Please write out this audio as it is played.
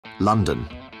London,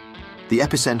 the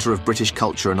epicenter of British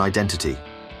culture and identity.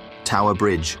 Tower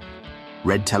Bridge,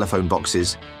 red telephone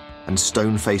boxes, and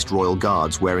stone-faced royal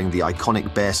guards wearing the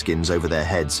iconic bearskins over their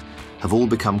heads have all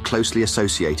become closely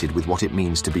associated with what it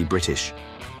means to be British.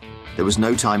 There was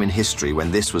no time in history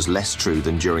when this was less true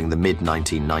than during the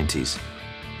mid-1990s.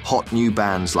 Hot new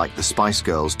bands like the Spice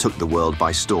Girls took the world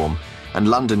by storm, and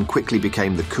London quickly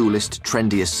became the coolest,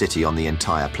 trendiest city on the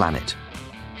entire planet.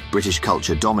 British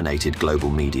culture dominated global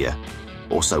media,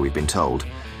 or so we've been told.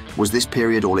 Was this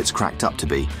period all it's cracked up to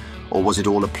be, or was it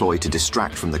all a ploy to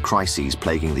distract from the crises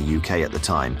plaguing the UK at the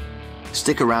time?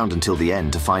 Stick around until the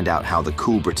end to find out how the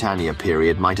Cool Britannia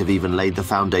period might have even laid the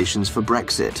foundations for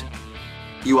Brexit.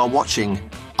 You are watching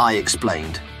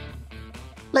iExplained.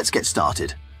 Let's get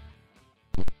started.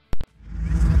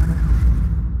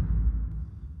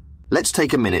 Let's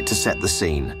take a minute to set the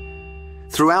scene.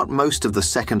 Throughout most of the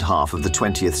second half of the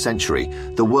 20th century,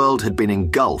 the world had been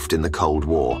engulfed in the Cold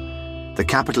War. The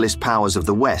capitalist powers of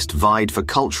the West vied for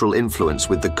cultural influence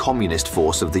with the communist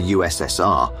force of the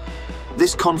USSR.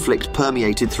 This conflict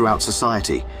permeated throughout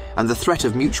society, and the threat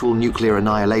of mutual nuclear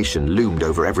annihilation loomed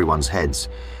over everyone's heads.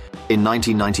 In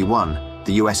 1991,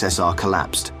 the USSR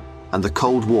collapsed, and the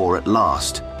Cold War at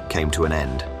last came to an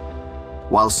end.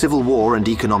 While civil war and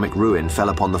economic ruin fell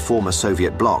upon the former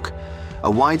Soviet bloc,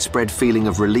 a widespread feeling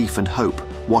of relief and hope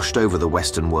washed over the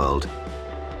Western world.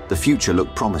 The future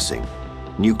looked promising.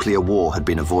 Nuclear war had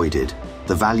been avoided,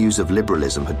 the values of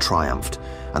liberalism had triumphed,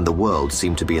 and the world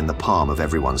seemed to be in the palm of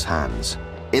everyone's hands.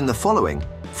 In the following,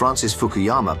 Francis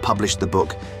Fukuyama published the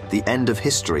book The End of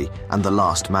History and the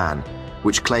Last Man,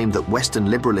 which claimed that Western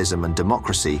liberalism and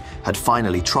democracy had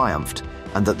finally triumphed,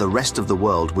 and that the rest of the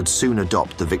world would soon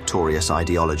adopt the victorious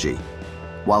ideology.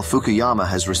 While Fukuyama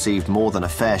has received more than a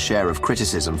fair share of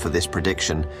criticism for this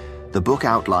prediction, the book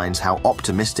outlines how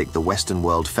optimistic the Western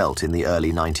world felt in the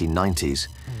early 1990s.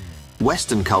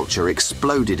 Western culture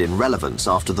exploded in relevance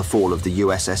after the fall of the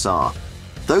USSR.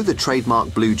 Though the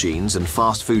trademark blue jeans and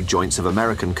fast food joints of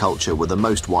American culture were the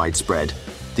most widespread,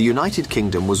 the United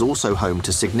Kingdom was also home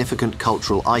to significant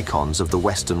cultural icons of the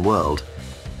Western world.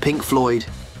 Pink Floyd,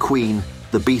 Queen,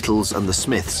 the Beatles and the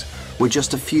Smiths were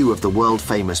just a few of the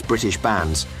world-famous British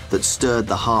bands that stirred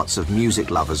the hearts of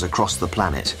music lovers across the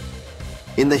planet.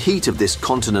 In the heat of this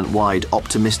continent-wide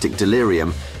optimistic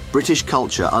delirium, British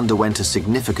culture underwent a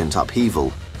significant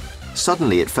upheaval.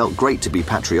 Suddenly it felt great to be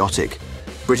patriotic.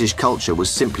 British culture was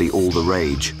simply all the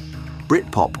rage.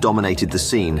 Britpop dominated the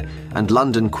scene, and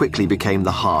London quickly became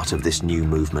the heart of this new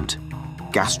movement.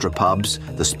 Gastropubs,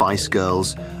 the Spice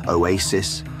Girls,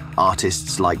 Oasis,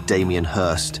 artists like Damien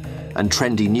Hirst, and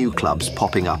trendy new clubs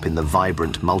popping up in the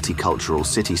vibrant multicultural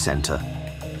city centre.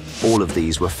 All of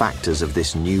these were factors of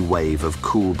this new wave of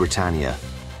Cool Britannia.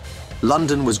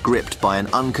 London was gripped by an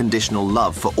unconditional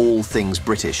love for all things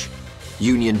British.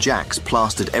 Union Jacks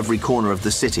plastered every corner of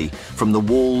the city, from the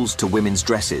walls to women's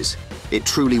dresses. It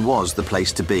truly was the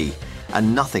place to be,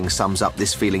 and nothing sums up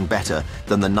this feeling better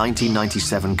than the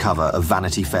 1997 cover of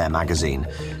Vanity Fair magazine.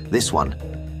 This one.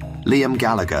 Liam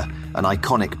Gallagher, an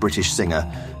iconic British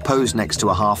singer, posed next to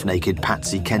a half-naked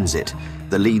Patsy Kensit,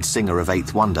 the lead singer of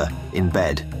Eighth Wonder, in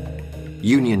bed.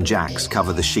 Union Jacks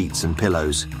cover the sheets and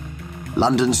pillows.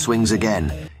 "London Swings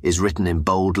Again" is written in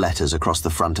bold letters across the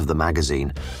front of the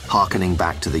magazine, harkening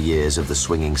back to the years of the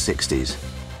swinging 60s.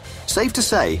 Safe to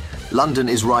say, London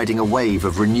is riding a wave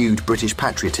of renewed British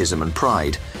patriotism and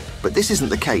pride, but this isn't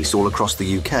the case all across the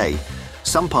UK.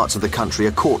 Some parts of the country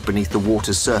are caught beneath the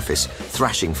water's surface,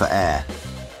 thrashing for air.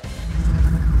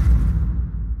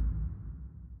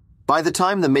 By the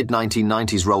time the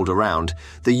mid-1990s rolled around,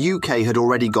 the UK had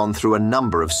already gone through a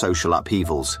number of social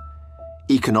upheavals.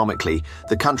 Economically,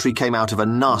 the country came out of a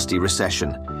nasty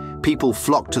recession. People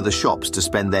flocked to the shops to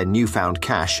spend their newfound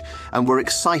cash and were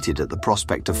excited at the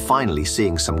prospect of finally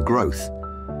seeing some growth.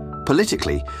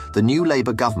 Politically, the new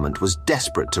Labour government was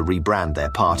desperate to rebrand their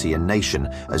party and nation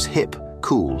as hip,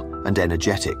 cool and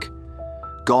energetic.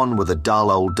 Gone were the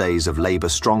dull old days of Labour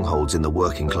strongholds in the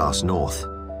working-class north.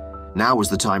 Now was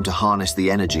the time to harness the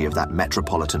energy of that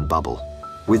metropolitan bubble.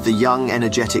 With the young,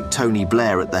 energetic Tony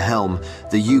Blair at the helm,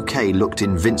 the UK looked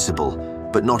invincible,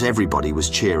 but not everybody was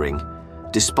cheering.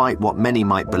 Despite what many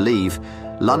might believe,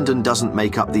 London doesn't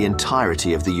make up the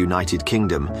entirety of the United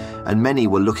Kingdom, and many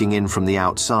were looking in from the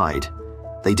outside.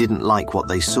 They didn't like what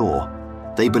they saw.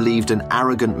 They believed an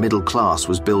arrogant middle class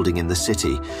was building in the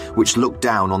city, which looked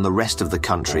down on the rest of the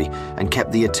country and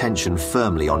kept the attention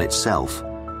firmly on itself.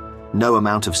 No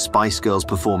amount of Spice Girls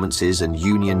performances and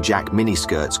Union Jack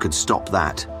miniskirts could stop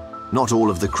that. Not all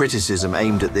of the criticism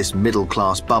aimed at this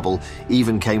middle-class bubble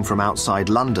even came from outside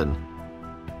London.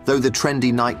 Though the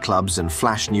trendy nightclubs and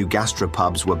flash new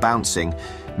gastropubs were bouncing,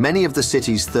 many of the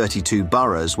city's 32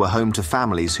 boroughs were home to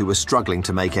families who were struggling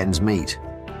to make ends meet.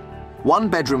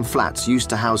 One-bedroom flats used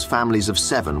to house families of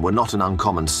 7 were not an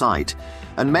uncommon sight,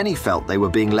 and many felt they were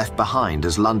being left behind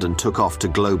as London took off to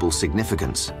global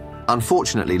significance.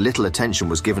 Unfortunately, little attention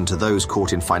was given to those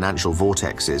caught in financial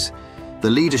vortexes. The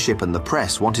leadership and the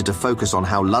press wanted to focus on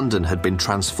how London had been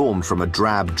transformed from a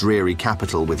drab, dreary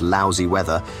capital with lousy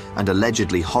weather and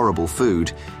allegedly horrible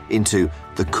food into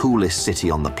the coolest city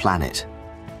on the planet.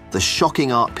 The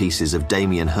shocking art pieces of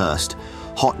Damien Hirst,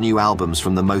 hot new albums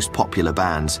from the most popular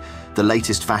bands, the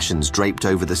latest fashions draped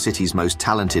over the city's most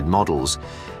talented models,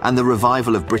 and the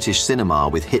revival of British cinema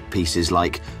with hit pieces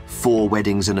like 4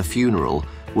 Weddings and a Funeral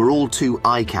were all too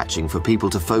eye-catching for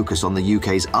people to focus on the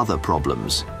UK's other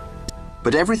problems.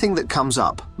 But everything that comes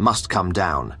up must come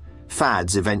down.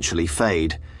 Fads eventually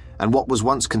fade, and what was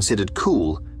once considered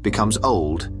cool becomes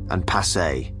old and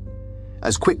passé.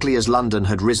 As quickly as London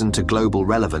had risen to global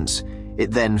relevance, it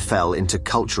then fell into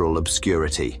cultural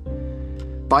obscurity.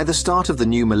 By the start of the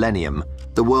new millennium,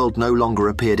 the world no longer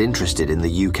appeared interested in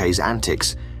the UK's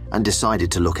antics and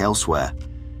decided to look elsewhere.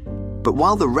 But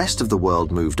while the rest of the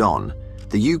world moved on,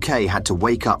 the UK had to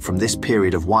wake up from this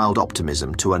period of wild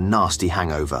optimism to a nasty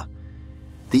hangover.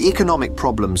 The economic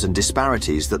problems and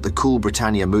disparities that the Cool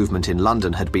Britannia movement in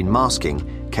London had been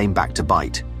masking came back to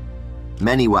bite.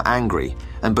 Many were angry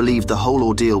and believed the whole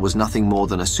ordeal was nothing more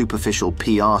than a superficial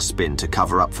PR spin to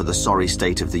cover up for the sorry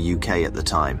state of the UK at the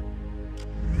time.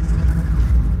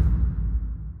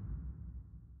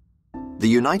 The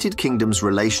United Kingdom's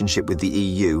relationship with the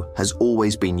EU has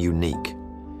always been unique.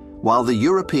 While the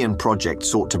European project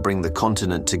sought to bring the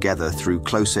continent together through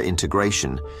closer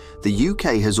integration, the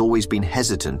UK has always been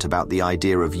hesitant about the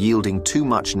idea of yielding too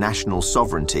much national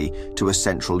sovereignty to a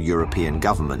central European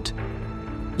government.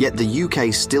 Yet the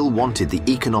UK still wanted the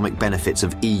economic benefits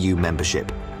of EU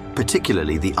membership,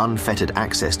 particularly the unfettered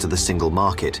access to the single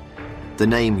market. The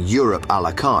name Europe à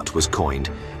la carte was coined,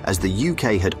 as the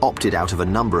UK had opted out of a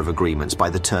number of agreements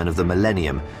by the turn of the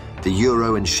millennium, the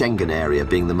Euro and Schengen area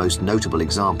being the most notable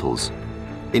examples.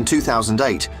 In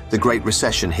 2008, the Great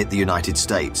Recession hit the United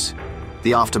States.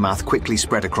 The aftermath quickly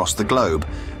spread across the globe,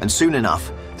 and soon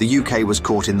enough, the UK was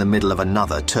caught in the middle of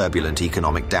another turbulent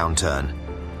economic downturn.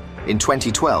 In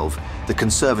 2012, the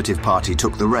Conservative Party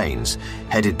took the reins,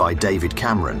 headed by David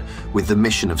Cameron, with the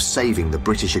mission of saving the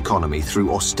British economy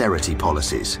through austerity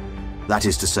policies. That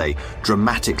is to say,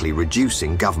 dramatically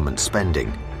reducing government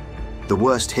spending. The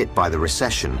worst hit by the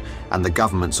recession and the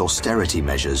government's austerity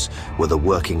measures were the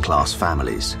working-class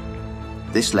families.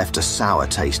 This left a sour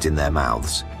taste in their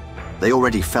mouths. They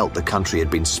already felt the country had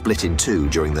been split in two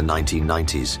during the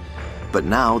 1990s, but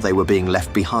now they were being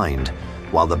left behind,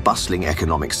 while the bustling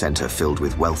economic centre filled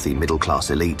with wealthy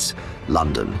middle-class elites,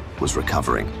 London, was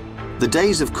recovering. The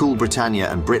days of Cool Britannia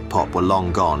and Britpop were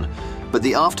long gone, but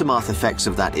the aftermath effects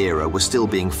of that era were still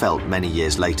being felt many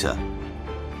years later.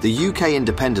 The UK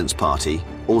Independence Party,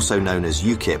 also known as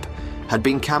UKIP, had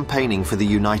been campaigning for the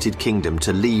United Kingdom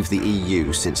to leave the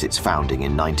EU since its founding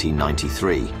in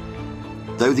 1993.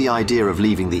 Though the idea of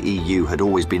leaving the EU had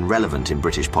always been relevant in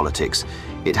British politics,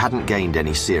 it hadn't gained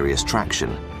any serious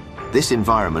traction. This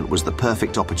environment was the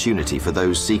perfect opportunity for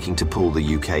those seeking to pull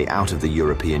the UK out of the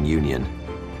European Union.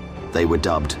 They were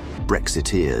dubbed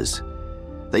Brexiteers.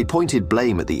 They pointed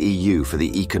blame at the EU for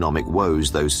the economic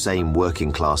woes those same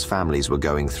working-class families were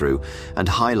going through and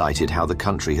highlighted how the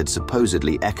country had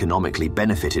supposedly economically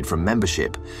benefited from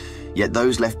membership, yet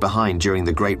those left behind during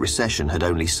the Great Recession had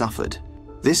only suffered.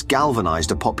 This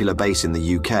galvanized a popular base in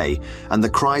the UK, and the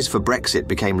cries for Brexit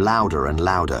became louder and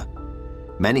louder.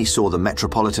 Many saw the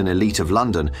metropolitan elite of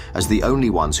London as the only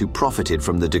ones who profited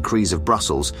from the decrees of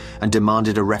Brussels and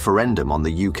demanded a referendum on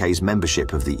the UK's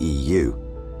membership of the EU.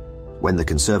 When the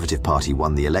Conservative Party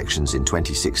won the elections in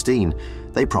 2016,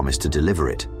 they promised to deliver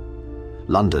it.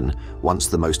 London, once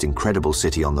the most incredible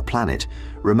city on the planet,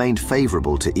 remained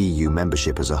favourable to EU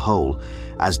membership as a whole,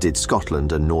 as did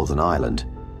Scotland and Northern Ireland.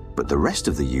 But the rest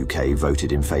of the UK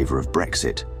voted in favour of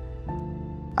Brexit.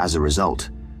 As a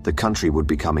result, the country would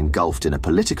become engulfed in a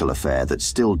political affair that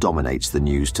still dominates the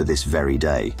news to this very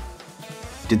day.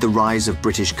 Did the rise of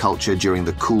British culture during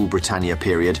the Cool Britannia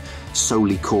period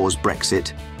solely cause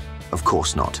Brexit? Of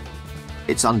course not.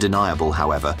 It's undeniable,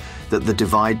 however, that the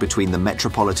divide between the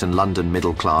metropolitan London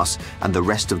middle class and the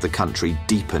rest of the country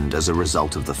deepened as a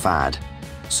result of the fad.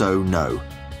 So no,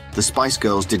 the Spice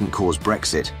Girls didn't cause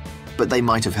Brexit, but they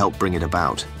might have helped bring it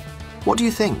about. What do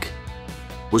you think?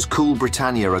 Was Cool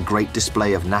Britannia a great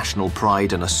display of national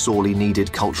pride and a sorely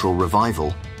needed cultural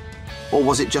revival? Or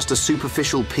was it just a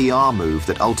superficial PR move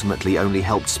that ultimately only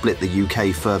helped split the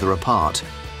UK further apart?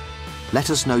 Let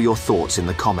us know your thoughts in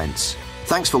the comments.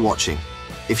 Thanks for watching.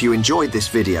 If you enjoyed this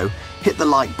video, hit the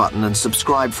like button and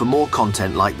subscribe for more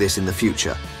content like this in the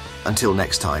future. Until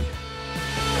next time.